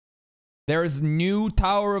There's new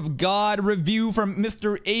Tower of God review from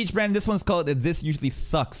Mr. AHBrandon. This one's called This Usually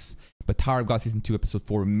Sucks, but Tower of God Season 2 Episode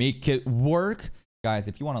 4 Make It Work. Guys,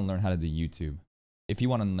 if you want to learn how to do YouTube, if you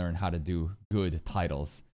want to learn how to do good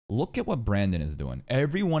titles, look at what Brandon is doing.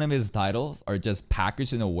 Every one of his titles are just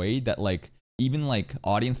packaged in a way that like even like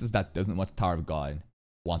audiences that doesn't watch Tower of God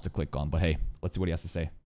want to click on. But hey, let's see what he has to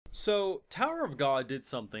say. So, Tower of God did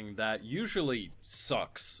something that usually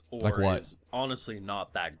sucks, or Like what? is honestly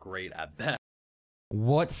not that great at best.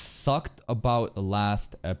 What sucked about the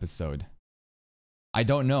last episode? I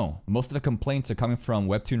don't know. Most of the complaints are coming from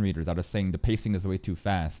webtoon readers that are saying the pacing is way too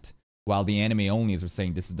fast, while the anime onlys are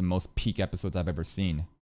saying this is the most peak episodes I've ever seen.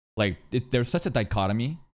 Like, there's such a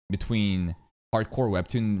dichotomy between hardcore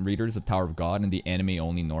webtoon readers of Tower of God and the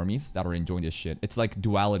anime-only normies that are enjoying this shit. It's like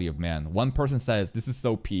duality of man. One person says, this is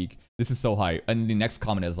so peak, this is so high, and the next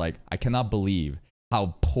comment is like, I cannot believe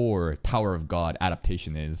how poor Tower of God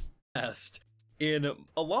adaptation is. Best in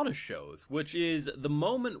a lot of shows, which is the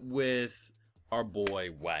moment with our boy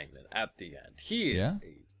Wangman at the end. He is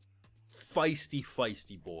a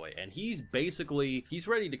feisty boy, and he's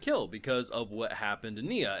ready to kill because of what happened to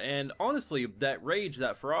Nia. And honestly, that rage,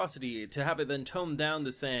 that ferocity, to have it then toned down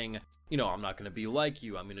to saying, you know, I'm not going to be like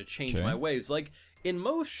you, I'm going to change my ways. Like, in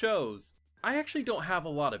most shows, I actually don't have a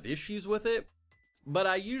lot of issues with it, but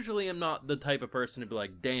I usually am not the type of person to be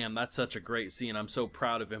like, damn, that's such a great scene, I'm so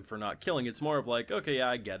proud of him for not killing. It's more of like, okay, yeah,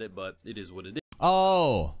 I get it, but it is what it is.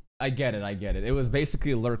 Oh, I get it. It was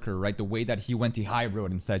basically a lurker, right? The way that he went the high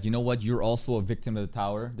road and said, you know what, you're also a victim of the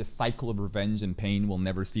tower. This cycle of revenge and pain will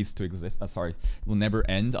never cease to exist. Will never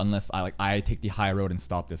end unless I take the high road and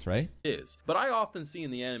stop this, right? It is. But I often see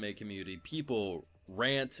in the anime community, people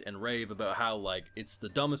rant and rave about how, like, it's the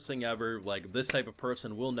dumbest thing ever, like, this type of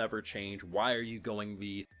person will never change, why are you going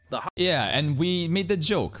the yeah, and we made the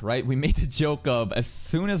joke, right? We made the joke of, as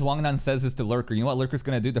soon as Wangnan says this to Lurker, you know what Lurker's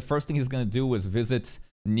gonna do? The first thing he's gonna do is visit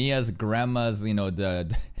Nia's grandma's, you know,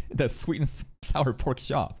 the sweet and sour pork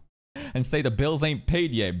shop and say the bills ain't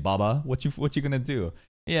paid yet, baba. What you gonna do?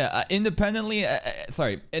 Yeah, independently,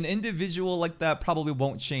 an individual like that probably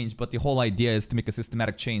won't change, but the whole idea is to make a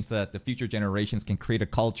systematic change so that the future generations can create a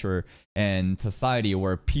culture and society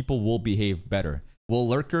where people will behave better. Will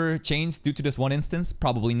Lurker change due to this one instance?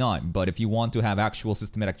 Probably not, but if you want to have actual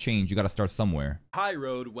systematic change, you gotta start somewhere. High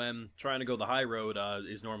road, when trying to go the high road,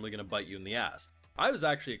 is normally gonna bite you in the ass. I was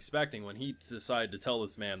actually expecting when he decided to tell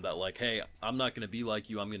this man that, like, hey, I'm not going to be like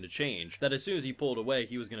you, I'm going to change, that as soon as he pulled away,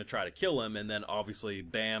 he was going to try to kill him, and then obviously,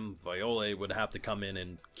 bam, Viola would have to come in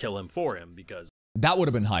and kill him for him, because that would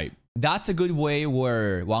have been hype. That's a good way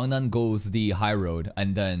where Wangnan goes the high road,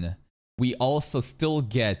 and then we also still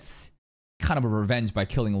get kind of a revenge by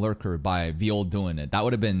killing Lurker by Viol doing it. That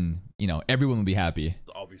would have been, you know, everyone would be happy.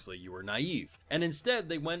 Obviously, you were naive. And instead,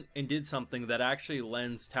 they went and did something that actually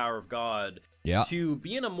lends Tower of God to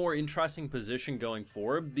be in a more interesting position going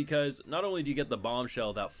forward, because not only do you get the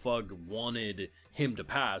bombshell that Fug wanted him to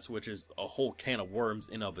pass, which is a whole can of worms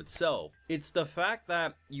in of itself, it's the fact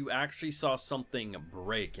that you actually saw something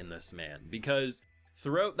break in this man, because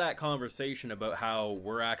throughout that conversation about how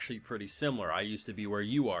we're actually pretty similar, I used to be where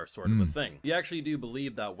you are, sort of a thing, you actually do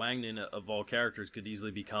believe that Wangnan of all characters could easily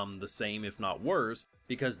become the same, if not worse,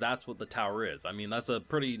 because that's what the tower is. I mean, that's a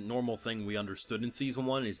pretty normal thing we understood in Season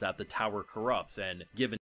 1, is that the tower corrupts, and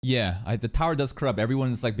given... Yeah, the tower does corrupt.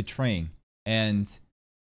 Everyone's like betraying, and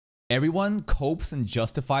everyone copes and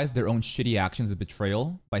justifies their own shitty actions of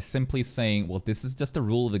betrayal by simply saying, well, this is just the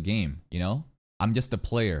rule of the game, you know? I'm just a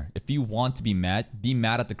player. If you want to be mad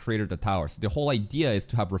at the creator of the tower. So the whole idea is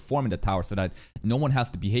to have reform in the tower so that no one has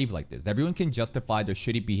to behave like this. Everyone can justify their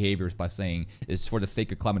shitty behaviors by saying it's for the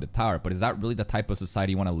sake of climbing the tower. But is that really the type of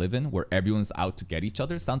society you want to live in, where everyone's out to get each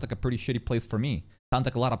other? Sounds like a pretty shitty place for me. Sounds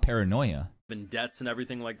like a lot of paranoia. Debts and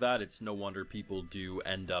everything like that, it's no wonder people do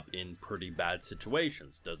end up in pretty bad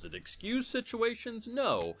situations. Does it excuse situations?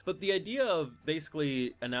 No. But the idea of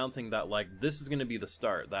basically announcing that, like, this is going to be the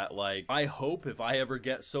start, that, like, I hope if I ever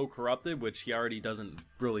get so corrupted, which he already doesn't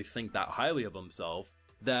really think that highly of himself,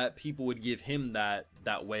 that people would give him that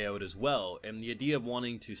way out as well. And the idea of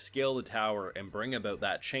wanting to scale the tower and bring about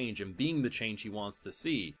that change and being the change he wants to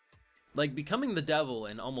see, like, becoming the devil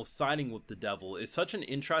and almost siding with the devil, is such an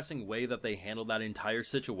interesting way that they handle that entire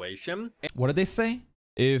situation. What did they say?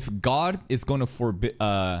 If God is going to forbid,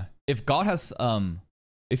 if God has,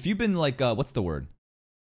 if you've been like, what's the word?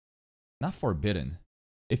 Not forbidden.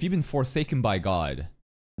 If you've been forsaken by God,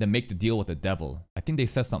 then make the deal with the devil. I think they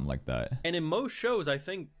said something like that. And in most shows, I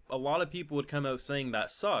think a lot of people would come out saying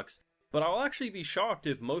that sucks. But I'll actually be shocked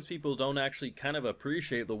if most people don't actually kind of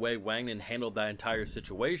appreciate the way Wangnan handled that entire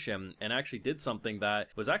situation and actually did something that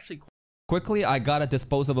was actually Quickly, I gotta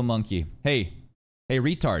dispose of a monkey. Hey,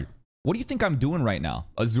 retard. What do you think I'm doing right now,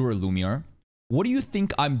 Azure Lumiere? What do you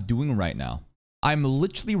think I'm doing right now? I'm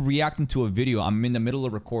literally reacting to a video I'm in the middle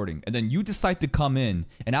of recording, and then you decide to come in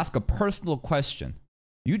and ask a personal question.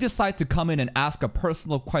 You decide to come in and ask a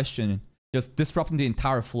personal question, just disrupting the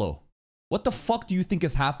entire flow. What the fuck do you think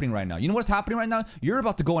is happening right now? You know what's happening right now? You're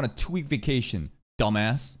about to go on a 2-week vacation,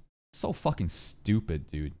 dumbass. So fucking stupid,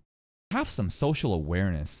 dude. Have some social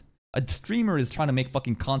awareness. A streamer is trying to make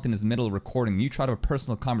fucking content in the middle of recording. You try to have a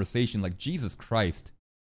personal conversation, like Jesus Christ.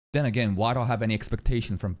 Then again, why do I have any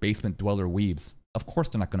expectation from basement dweller weebs? Of course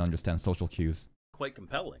they're not going to understand social cues. Quite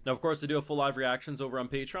compelling. Now, of course, I do have full live reactions over on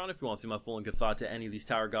Patreon. If you want to see my full and good thought to any of these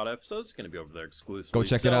Tower God episodes, it's going to be over there exclusively. Go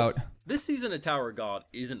check it out. This season of Tower God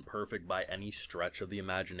isn't perfect by any stretch of the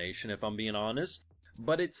imagination, if I'm being honest,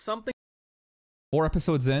 but it's something. 4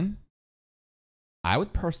 episodes in, I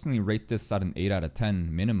would personally rate this at an 8 out of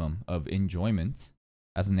 10 minimum of enjoyment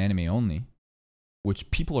as an anime only,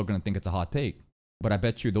 which people are going to think it's a hot take, but I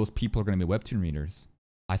bet you those people are going to be webtoon readers.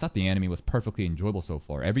 I thought the anime was perfectly enjoyable so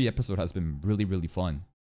far. Every episode has been really, really fun.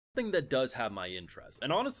 Thing that does have my interest.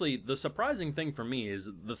 And honestly, the surprising thing for me is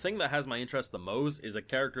the thing that has my interest the most is a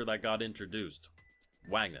character that got introduced.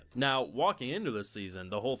 Wangnan. Now, walking into this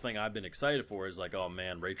season, the whole thing I've been excited for is like, oh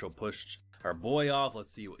man, Rachel pushed our boy off, let's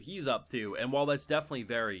see what he's up to. And while that's definitely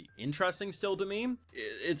very interesting still to me,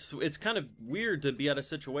 it's kind of weird to be at a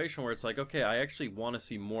situation where it's like, okay, I actually want to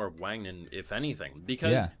see more of Wangnan, if anything,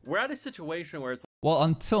 because we're at a situation where it's well,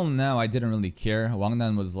 until now, I didn't really care.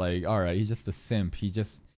 Wangnan was like, all right, he's just a simp.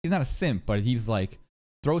 He's not a simp, but he's like,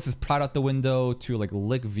 throws his pride out the window to like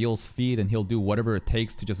lick Veal's feet, and he'll do whatever it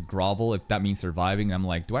takes to just grovel if that means surviving. And I'm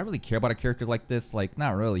like, do I really care about a character like this? Like,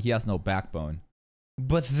 not really. He has no backbone.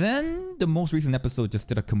 But then the most recent episode just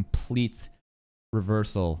did a complete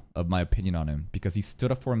reversal of my opinion on him, because he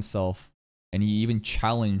stood up for himself and he even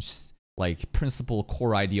challenged like principal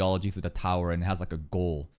core ideologies of the tower and has like a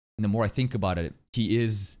goal. And the more I think about it, he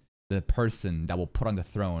is the person that will put on the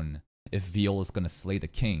throne if Veal is going to slay the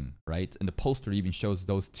king, right? And the poster even shows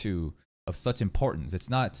those two of such importance. It's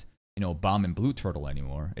not, you know, Bomb and Blue Turtle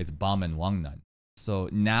anymore. It's Bomb and Wangnan. So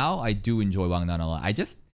now I do enjoy Wangnan a lot. I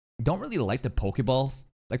just don't really like the Pokeballs.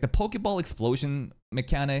 Like the Pokeball explosion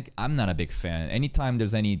mechanic, I'm not a big fan. Anytime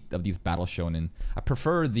there's any of these battle shonen, I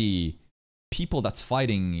prefer the people that's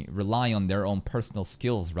fighting rely on their own personal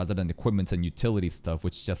skills rather than equipment and utility stuff,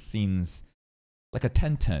 which just seems like a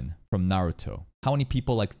Tenten from Naruto. How many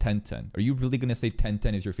people like Tenten? Are you really gonna say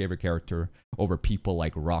Tenten is your favorite character over people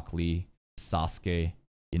like Rock Lee, Sasuke?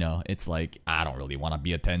 You know, it's like, I don't really want to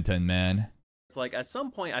be a Tenten, man. It's like at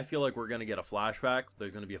some point I feel like we're gonna get a flashback.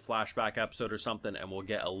 There's gonna be a flashback episode or something, and we'll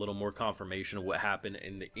get a little more confirmation of what happened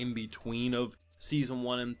in the in-between of season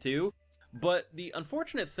 1 and 2. But the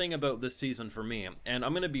unfortunate thing about this season for me, and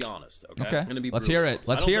I'm gonna be honest, okay? I'm gonna be Let's hear it.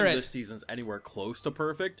 Let's hear it. This season's anywhere close to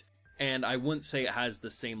perfect, and I wouldn't say it has the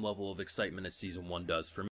same level of excitement as season 1 does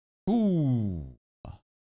for me. Ooh.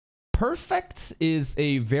 Perfect is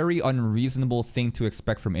a very unreasonable thing to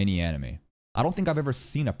expect from any anime. I don't think I've ever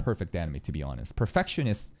seen a perfect anime, to be honest. Perfection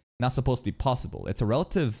is not supposed to be possible. It's a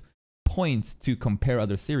relative point to compare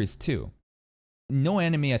other series to. No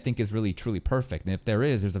anime, I think, is really truly perfect. And if there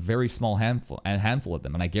is, there's a very small handful of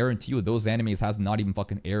them. And I guarantee you, those animes has not even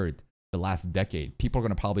fucking aired the last decade. People are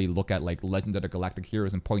going to probably look at like Legend of the Galactic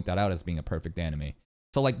Heroes and point that out as being a perfect anime.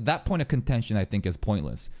 So like that point of contention, I think, is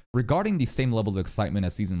pointless. Regarding the same level of excitement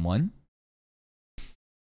as season 1,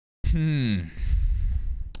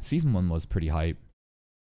 season 1 was pretty hype.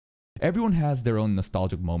 Everyone has their own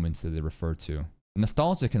nostalgic moments that they refer to.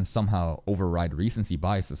 Nostalgia can somehow override recency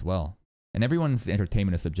bias as well. And everyone's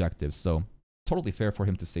entertainment is subjective, so totally fair for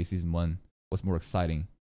him to say season 1 was more exciting.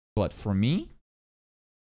 But for me,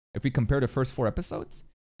 if we compare the first 4 episodes,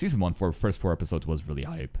 season 1 for the first 4 episodes was really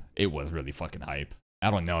hype. It was really fucking hype. I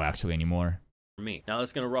don't know actually anymore. Me. Now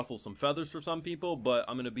that's going to ruffle some feathers for some people, but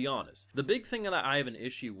I'm going to be honest. The big thing that I have an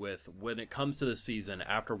issue with when it comes to this season,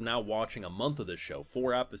 after now watching a month of this show,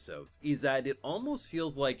 4 episodes, is that it almost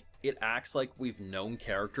feels like it acts like we've known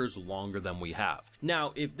characters longer than we have.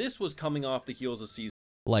 Now, if this was coming off the heels of season...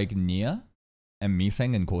 Like Nia and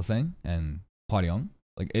Miseng and Koseng and Hwaryong?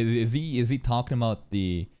 Like, is he talking about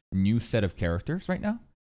the new set of characters right now?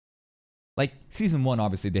 Like, season 1,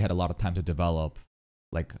 obviously, they had a lot of time to develop.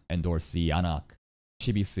 Like Endorsi, Anak,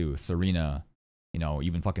 Chibisu, Serena, you know,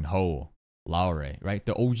 even fucking Ho, Laure, right?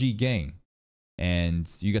 The OG gang.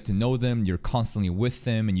 And you get to know them, you're constantly with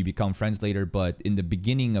them, and you become friends later. But in the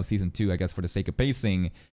beginning of season 2, I guess for the sake of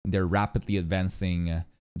pacing, they're rapidly advancing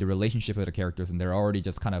the relationship with the characters, and they're already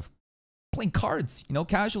just kind of playing cards, you know,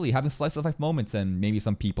 casually, having slice of life moments, and maybe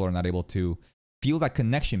some people are not able to feel that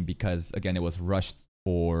connection because, again, it was rushed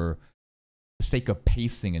for the sake of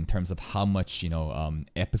pacing in terms of how much, you know,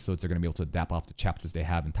 episodes are going to be able to adapt off the chapters they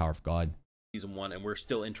have in Tower of God. Season 1, and we're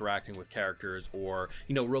still interacting with characters or,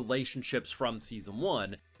 you know, relationships from season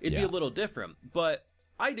 1, it'd be a little different. But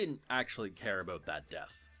I didn't actually care about that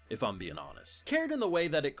death, if I'm being honest. Cared in the way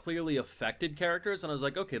that it clearly affected characters, and I was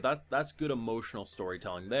like, okay, that's good emotional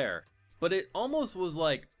storytelling there. But it almost was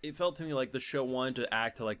like, it felt to me like the show wanted to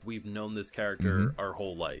act like we've known this character our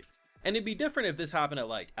whole life. And it'd be different if this happened at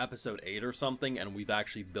like episode 8 or something, and we've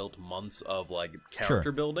actually built months of like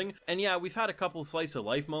character building. And yeah, we've had a couple slice of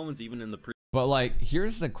life moments even in the But like,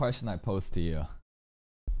 here's the question I pose to you.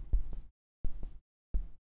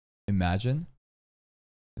 Imagine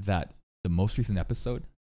that the most recent episode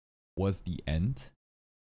was the end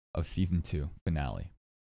of season 2 finale.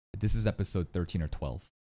 This is episode 13 or 12.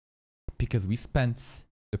 Because we spent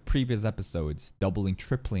the previous episodes doubling,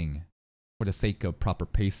 tripling for the sake of proper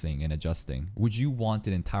pacing and adjusting. Would you want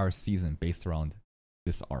an entire season based around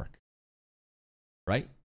this arc? Right?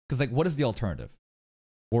 Because like, what is the alternative?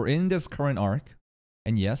 We're in this current arc,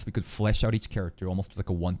 and yes, we could flesh out each character almost like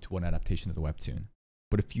a one-to-one adaptation of the webtoon.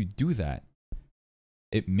 But if you do that,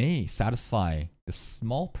 it may satisfy the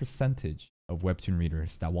small percentage of webtoon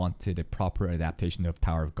readers that wanted a proper adaptation of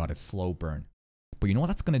Tower of God, a slow burn. But you know what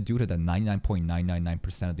that's going to do to the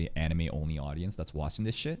 99.999% of the anime-only audience that's watching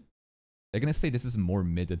this shit? They're going to say this is more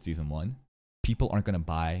mid than season 1. People aren't going to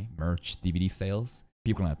buy merch, DVD sales.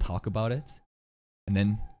 People are going to talk about it. And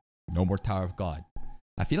then no more Tower of God.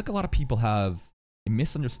 I feel like a lot of people have a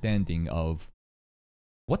misunderstanding of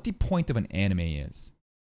what the point of an anime is.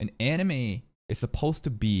 An anime is supposed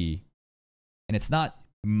to be, and it's not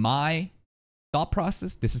my thought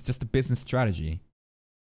process, this is just a business strategy.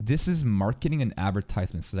 This is marketing and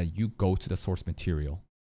advertisement so that you go to the source material.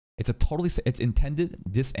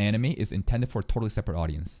 This anime is intended for a totally separate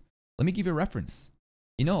audience. Let me give you a reference.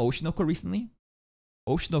 You know Oshinoko recently?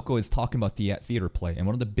 Oshinoko is talking about theater play, and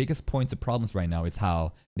one of the biggest points of problems right now is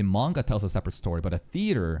how the manga tells a separate story, but a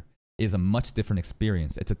theater is a much different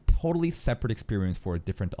experience. It's a totally separate experience for a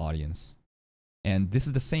different audience. And this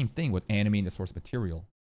is the same thing with anime and the source material.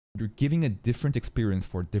 You're giving a different experience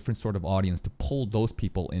for a different sort of audience to pull those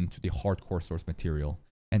people into the hardcore source material.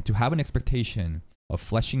 And to have an expectation of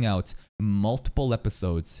fleshing out multiple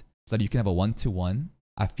episodes so that you can have a one-to-one,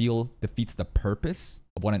 I feel defeats the purpose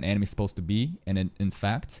of what an anime is supposed to be, and in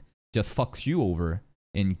fact, just fucks you over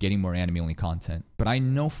in getting more anime-only content. But I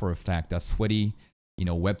know for a fact that sweaty, you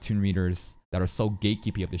know, webtoon readers that are so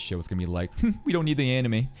gatekeepy of this show is gonna be like, we don't need the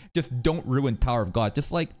anime. Just don't ruin Tower of God.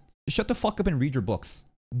 Just shut the fuck up and read your books.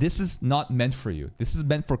 This is not meant for you. This is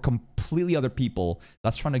meant for completely other people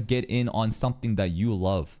that's trying to get in on something that you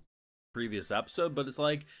love. Previous episode, but it's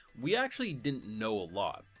like, we actually didn't know a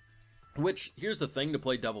lot. Which, here's the thing, to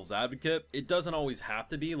play devil's advocate, it doesn't always have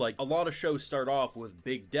to be. Like, a lot of shows start off with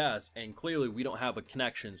big deaths, and clearly we don't have a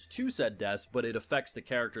connections to said deaths, but it affects the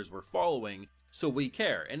characters we're following, so we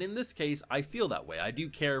care. And in this case, I feel that way. I do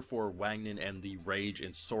care for Wangnan and the rage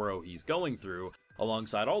and sorrow he's going through,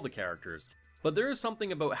 alongside all the characters. But there is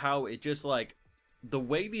something about how it just, like, the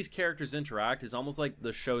way these characters interact is almost like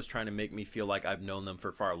the show's trying to make me feel like I've known them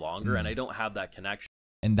for far longer, and I don't have that connection.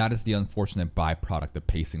 And that is the unfortunate byproduct of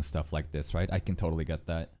pacing stuff like this, right? I can totally get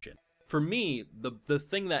that. For me, the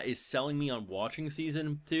thing that is selling me on watching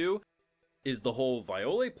season 2 is the whole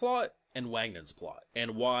Viole plot and Wangnan's plot,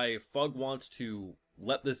 and why Fug wants to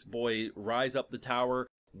let this boy rise up the tower,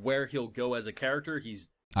 where he'll go as a character.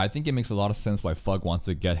 I think it makes a lot of sense why Fug wants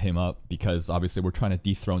to get him up, because obviously we're trying to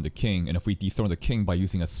dethrone the king, and if we dethrone the king by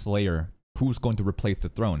using a slayer, who's going to replace the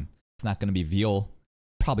throne? It's not going to be Viol,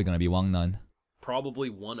 probably going to be Wangnan. Probably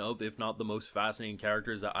one of, if not the most fascinating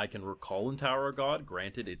characters that I can recall in Tower of God.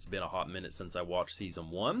 Granted, it's been a hot minute since I watched season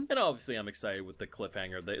 1. And obviously I'm excited with the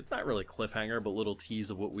cliffhanger. It's not really cliffhanger, but little tease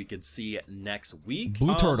of what we could see next week.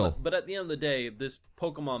 Blue Turtle. But at the end of the day, this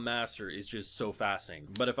Pokemon Master is just so fascinating.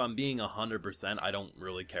 But if I'm being 100%, I don't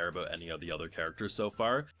really care about any of the other characters so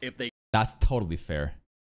far. That's totally fair.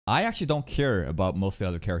 I actually don't care about most of the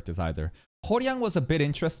other characters either. Horyang was a bit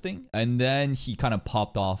interesting, and then he kind of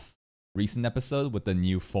popped off recent episode with the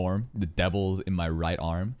new form, the devil's in my right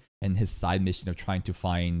arm, and his side mission of trying to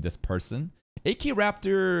find this person. AK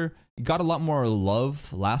Raptor got a lot more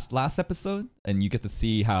love last episode, and you get to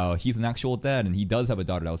see how he's an actual dad, and he does have a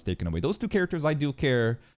daughter that was taken away. Those two characters I do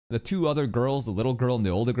care. The two other girls, the little girl and the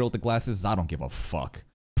older girl with the glasses, I don't give a fuck.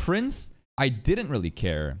 Prince, I didn't really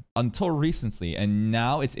care until recently, and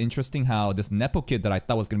now it's interesting how this Nepo kid that I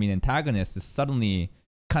thought was going to be an antagonist is suddenly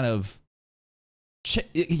kind of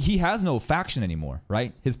he has no faction anymore,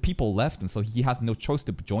 right? His people left him, so he has no choice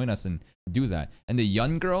to join us and do that. And the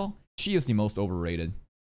young girl, she is the most overrated.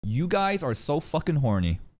 You guys are so fucking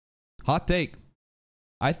horny. Hot take.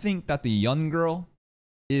 I think that the young girl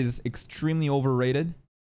is extremely overrated.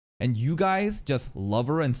 And you guys just love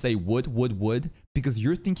her and say would, because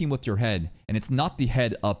you're thinking with your head, and it's not the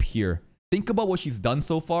head up here. Think about what she's done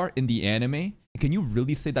so far in the anime. Can you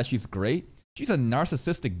really say that she's great? She's a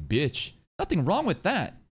narcissistic bitch. Nothing wrong with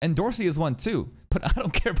that. And Dorsey is one too. But I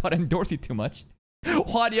don't care about Dorsey too much.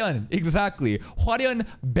 Hwaryeon, exactly. Hwaryeon,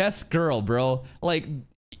 best girl, bro. Like,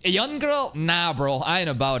 a young girl? Nah, bro. I ain't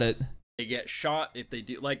about it. They get shot if they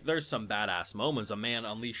do. Like, there's some badass moments. A man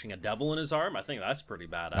unleashing a devil in his arm. I think that's pretty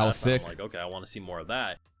badass. That was sick. I'm like, okay, I want to see more of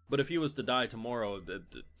that. But if he was to die tomorrow,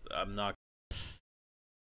 I'm not.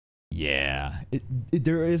 Yeah,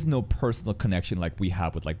 there is no personal connection like we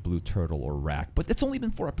have with like Blue Turtle or Rack. But it's only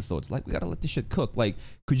been 4 episodes. Like, we gotta let this shit cook. Like,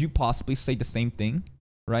 could you possibly say the same thing,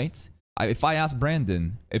 right? If I ask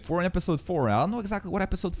Brandon, if we're in episode 4, I don't know exactly what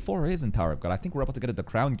episode 4 is in Tower of God. I think we're about to get at the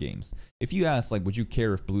Crown Games. If you ask, like, would you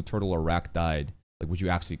care if Blue Turtle or Rack died? Like, would you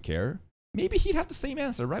actually care? Maybe he'd have the same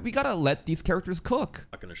answer, right? We gotta let these characters cook.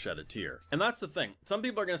 Not gonna shed a tear. And that's the thing. Some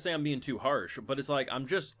people are gonna say I'm being too harsh, but it's like, I'm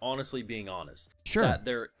just honestly being honest. Sure. That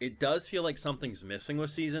it does feel like something's missing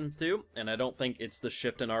with season 2, and I don't think it's the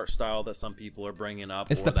shift in art style that some people are bringing up.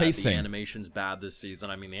 It's or the that pacing. The animation's bad this season.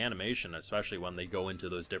 I mean, the animation, especially when they go into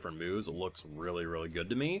those different moves, it looks really, really good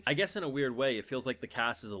to me. I guess in a weird way, it feels like the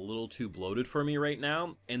cast is a little too bloated for me right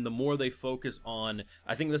now, and the more they focus on,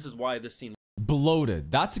 I think this is why this scene...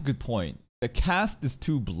 Bloated. That's a good point. The cast is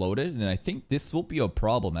too bloated, and I think this will be a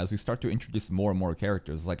problem as we start to introduce more and more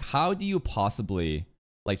characters. Like, how do you possibly...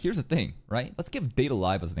 Like, here's the thing, right? Let's give Date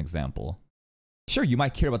Alive as an example. Sure, you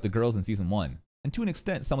might care about the girls in Season 1, and to an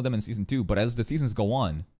extent, some of them in Season 2, but as the seasons go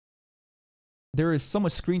on, there is so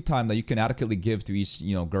much screen time that you can adequately give to each,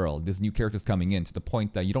 girl. There's new characters coming in to the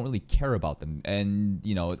point that you don't really care about them. And,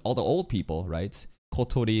 all the old people, right?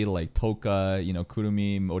 Kotori, like Toka,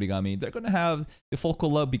 Kurumi, Origami, they're gonna have the focal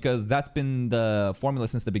love because that's been the formula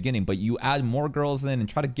since the beginning. But you add more girls in and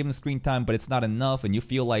try to give them screen time, but it's not enough, and you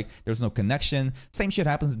feel like there's no connection. Same shit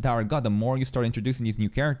happens in Tower of God. The more you start introducing these new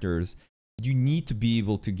characters, you need to be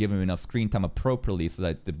able to give them enough screen time appropriately so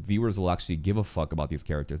that the viewers will actually give a fuck about these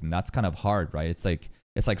characters, and that's kind of hard, right? It's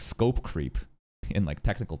like scope creep in like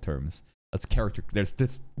technical terms. That's character. There's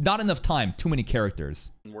just not enough time. Too many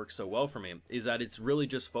characters. Works so well for me is that it's really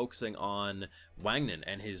just focusing on Wangnan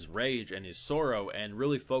and his rage and his sorrow, and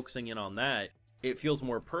really focusing in on that. It feels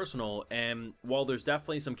more personal. And while there's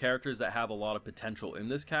definitely some characters that have a lot of potential in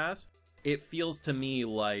this cast, it feels to me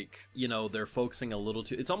like, they're focusing a little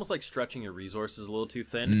too... It's almost like stretching your resources a little too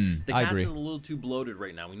thin. The cast is a little too bloated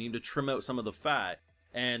right now. We need to trim out some of the fat.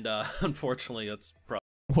 And unfortunately, that's probably...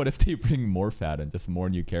 What if they bring more fat and just more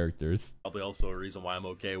new characters? Probably also a reason why I'm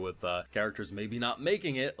okay with characters maybe not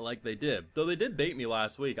making it like they did. Though they did bait me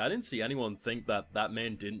last week. I didn't see anyone think that that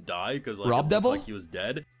man didn't die because like, Rob Devil? Like he was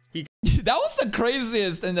dead. That was the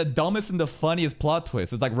craziest and the dumbest and the funniest plot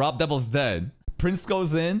twist. It's like Rob Devil's dead. Prince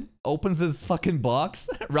goes in, opens his fucking box.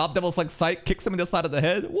 Rob Devil's like sight, kicks him in the side of the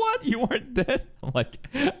head. What? You weren't dead? I'm like,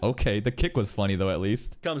 okay, the kick was funny though, at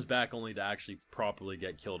least. Comes back only to actually properly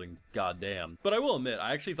get killed, and goddamn. But I will admit,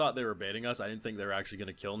 I actually thought they were baiting us. I didn't think they were actually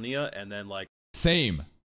gonna kill Nia, and then like... Same.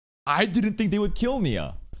 I didn't think they would kill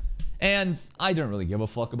Nia. And I didn't really give a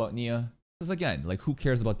fuck about Nia. Because again, like, who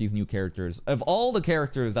cares about these new characters? Of all the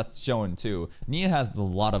characters that's shown too, Nia has a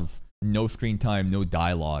lot of no screen time, no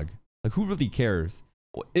dialogue. Like, who really cares?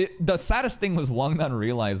 The saddest thing was Wangnan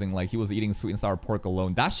realizing, like, he was eating sweet and sour pork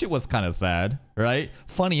alone. That shit was kind of sad, right?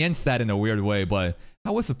 Funny and sad in a weird way, but I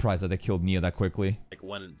was surprised that they killed Nia that quickly. Like,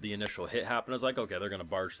 when the initial hit happened, I was like, okay, they're gonna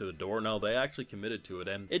barge through the door. No, they actually committed to it,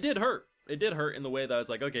 and it did hurt. It did hurt in the way that I was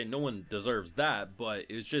like, okay, no one deserves that, but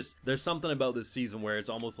it was just, there's something about this season where it's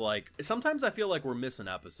almost like, sometimes I feel like we're missing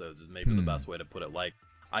episodes is maybe the best way to put it. Like,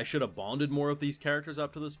 I should have bonded more with these characters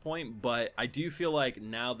up to this point, but I do feel like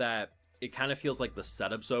now that it kind of feels like the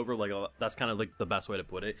setup's over, like that's kind of like the best way to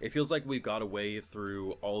put it. It feels like we've got a way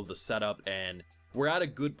through all of the setup, and we're at a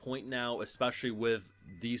good point now, especially with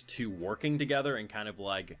these two working together and kind of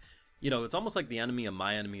like, it's almost like the enemy of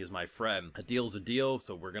my enemy is my friend. A deal's a deal,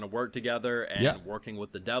 so we're gonna work together and working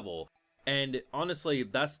with the devil. And honestly,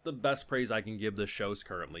 that's the best praise I can give the shows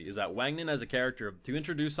currently, is that Wangnan as a character, to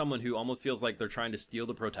introduce someone who almost feels like they're trying to steal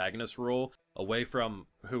the protagonist role away from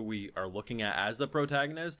who we are looking at as the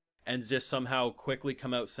protagonist, and just somehow quickly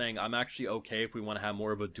come out saying, I'm actually okay if we want to have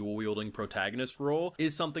more of a dual-wielding protagonist role,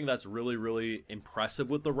 is something that's really, really impressive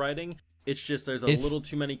with the writing. It's just there's a little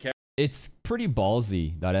too many characters. it's pretty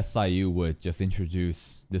ballsy that SIU would just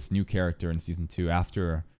introduce this new character in season 2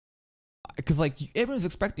 after, because like everyone's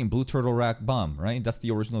expecting Blue Turtle, Rack, Bomb, right? That's the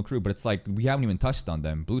original crew, but it's like we haven't even touched on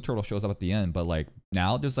them. Blue Turtle shows up at the end, but like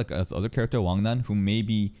now there's like this other character, Wangnan, who may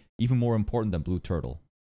be even more important than Blue Turtle,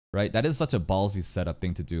 right? That is such a ballsy setup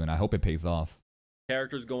thing to do, and I hope it pays off.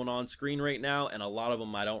 Characters going on screen right now, and a lot of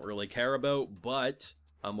them I don't really care about, but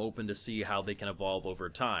I'm open to see how they can evolve over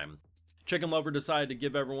time. Chicken Lover decided to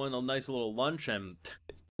give everyone a nice little lunch, and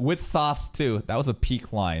with sauce too. That was a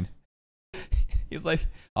peak line. He's like,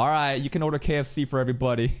 all right, you can order KFC for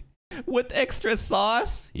everybody. With extra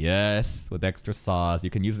sauce? Yes, with extra sauce. You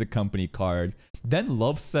can use the company card. Then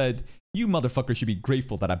Love said, you motherfucker should be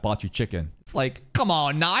grateful that I bought you chicken. It's like, come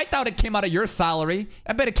on now. I thought it came out of your salary.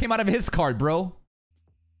 I bet it came out of his card, bro.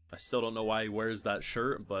 I still don't know why he wears that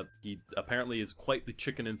shirt, but he apparently is quite the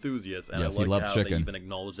chicken enthusiast. And yes, I like he loves how chicken. They even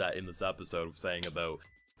acknowledge that in this episode,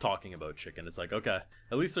 talking about chicken. It's like, okay,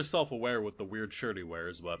 at least they're self-aware with the weird shirt he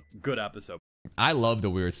wears, but good episode. I love the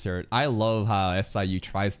weird shirt. I love how SIU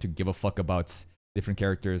tries to give a fuck about different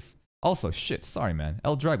characters. Also, shit, sorry, man.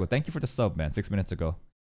 El Drago, thank you for the sub, man, 6 minutes ago.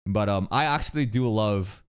 But I actually do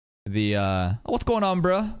love the, what's going on,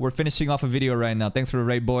 bruh? We're finishing off a video right now. Thanks for the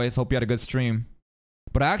raid, boys. Hope you had a good stream.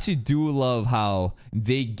 But I actually do love how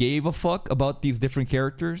they gave a fuck about these different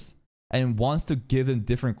characters and wants to give them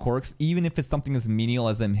different quirks, even if it's something as menial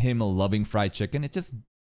as him loving fried chicken. It just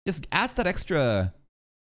adds that extra,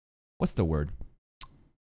 what's the word?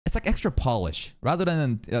 It's like extra polish, rather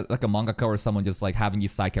than like a mangaka or someone just like having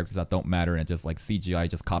these side characters that don't matter and just like CGI,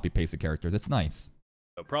 just copy paste the characters. It's nice.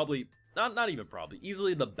 So probably, not even probably,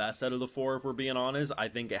 easily the best out of the 4 if we're being honest. I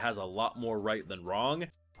think it has a lot more right than wrong.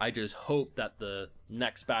 I just hope that the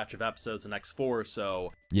next batch of episodes, the next 4 or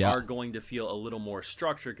so, are going to feel a little more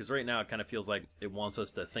structured, because right now it kind of feels like it wants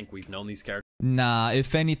us to think we've known these characters. Nah,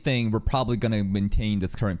 if anything, we're probably going to maintain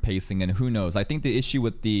this current pacing, and who knows. I think the issue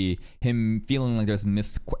with him feeling like there's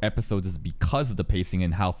missed episodes is because of the pacing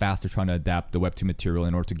and how fast they're trying to adapt the webtoon material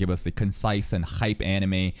in order to give us a concise and hype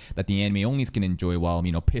anime that the anime onlys can enjoy while,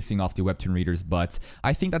 you know, pissing off the webtoon readers. But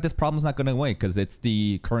I think that this problem's not going to away because it's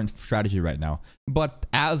the current strategy right now. But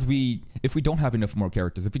if we don't have enough more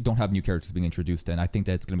characters, if we don't have new characters being introduced, then I think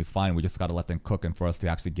that it's going to be fine. We just got to let them cook and for us to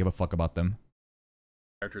actually give a fuck about them.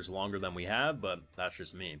 Characters longer than we have, but that's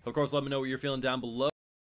just me. Of course, let me know what you're feeling down below.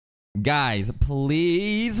 Guys,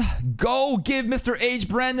 please go give Mr.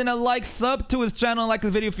 AHBrandon a like, sub to his channel, like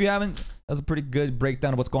the video if you haven't. That's a pretty good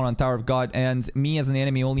breakdown of what's going on in Tower of God. And me as an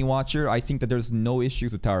anime only watcher, I think that there's no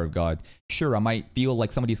issues with Tower of God. Sure, I might feel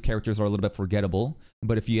like some of these characters are a little bit forgettable,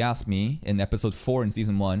 but if you ask me in episode 4 in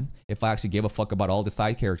season 1, if I actually gave a fuck about all the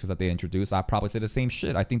side characters that they introduced, I'd probably say the same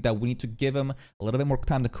shit. I think that we need to give him a little bit more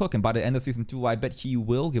time to cook, and by the end of season 2, I bet he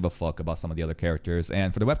will give a fuck about some of the other characters.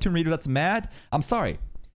 And for the webtoon reader that's mad, I'm sorry.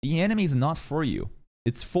 The anime is not for you.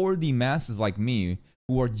 It's for the masses like me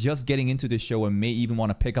who are just getting into the show and may even want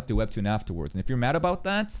to pick up the webtoon afterwards. And if you're mad about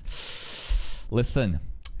that, listen,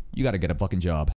 you got to get a fucking job.